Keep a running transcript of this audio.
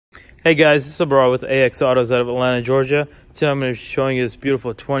Hey guys, this is Abrar with AX Autos out of Atlanta, Georgia. Today I'm going to be showing you this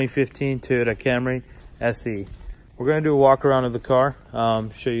beautiful 2015 Toyota Camry SE. We're going to do a walk around of the car,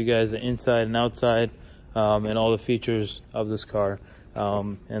 show you guys the inside and outside and all the features of this car,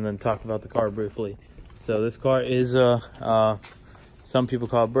 and then talk about the car briefly. So this car is, some people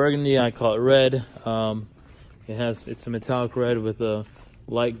call it burgundy, I call it red. It's a metallic red with a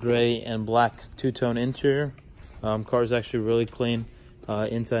light gray and black two-tone interior. Car is actually really clean.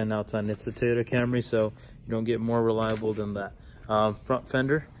 Inside and outside, and it's a Toyota Camry, so you don't get more reliable than that. Front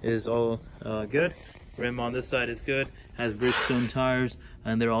fender is all good. Rim on this side is good. Has Bridgestone tires,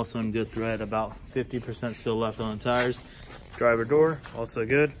 and they're also in good thread. About 50% still left on the tires. Driver door also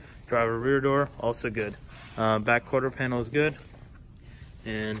good. Driver rear door also good. Back quarter panel is good,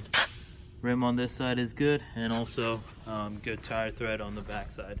 and rim on this side is good, and also good tire thread on the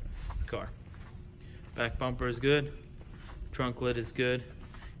back side of the car. Back bumper is good. Trunk lid is good.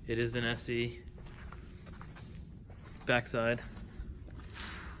 It is an SE. Backside.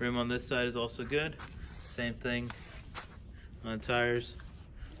 Rim on this side is also good. Same thing on tires.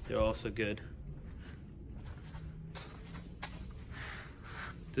 They're also good.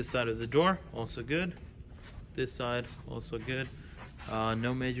 This side of the door, also good. This side, also good.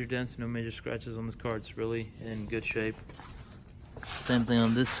 No major dents, no major scratches on this car. It's really in good shape. Same thing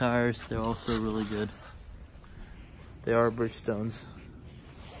on this tires. They're also really good. They are Bridgestones.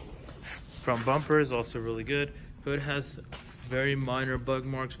 Front bumper is also really good. Hood has very minor bug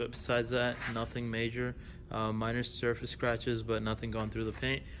marks, but besides that, nothing major. Minor surface scratches, but nothing gone through the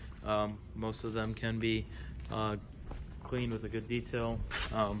paint. Most of them can be cleaned with a good detail.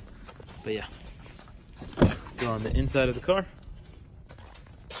 But yeah. Go on the inside of the car.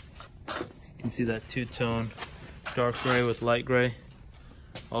 You can see that two-tone dark gray with light gray.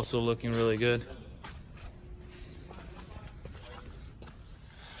 Also looking really good.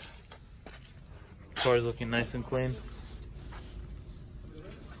 Car is looking nice and clean.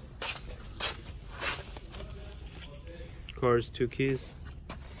 Car is 2 keys.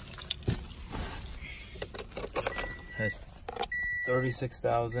 Has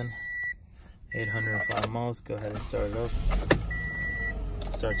 36,805 miles. Go ahead and start it up.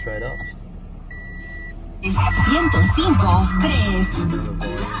 Starts right up.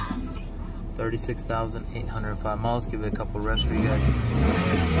 36,805 miles. Give it a couple reps for you guys.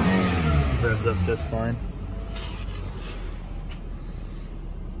 Revs up just fine.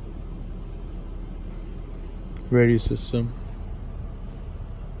 Radio system.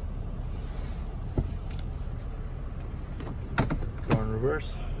 Go in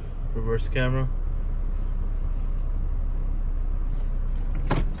reverse. Reverse camera.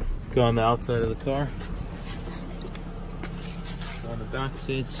 Let's go on the outside of the car. Go on the back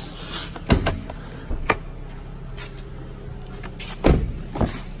seats.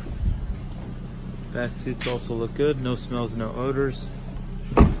 Back seats also look good. No smells, no odors.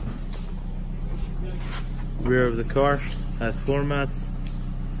 Rear of the car has floor mats.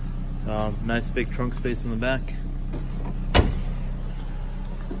 Nice big trunk space in the back.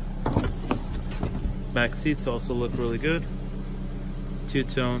 Back seats also look really good.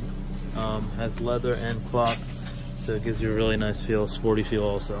 Two-tone. Has leather and cloth, so it gives you a really nice feel, sporty feel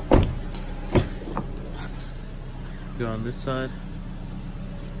also. Go on this side.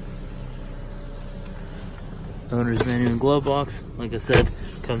 Owner's manual and glove box. Like I said,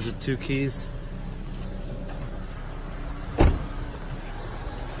 comes with 2 keys.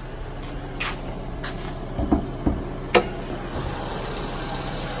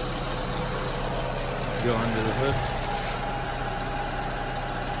 Go under the hood.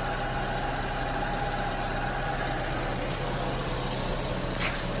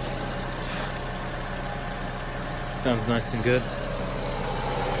 Sounds nice and good.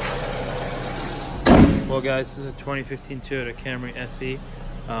 Well guys, this is a 2015 Toyota Camry SE.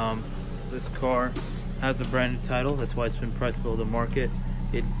 This car has a brand new title, that's why it's been priced below the market.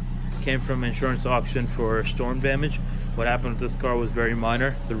 It came from an insurance auction for storm damage. What happened with this car was very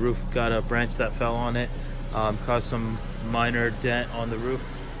minor. The roof got a branch that fell on it, caused some minor dent on the roof,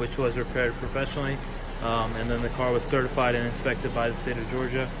 which was repaired professionally. And then the car was certified and inspected by the state of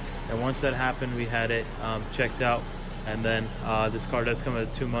Georgia. And once that happened, we had it checked out. And then this car does come with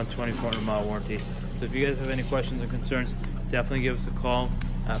a 2-month, 2,400-mile warranty. So if you guys have any questions or concerns, definitely give us a call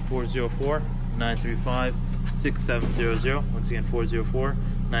at 404-935-6700. Once again,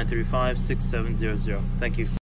 404-935-6700. Thank you.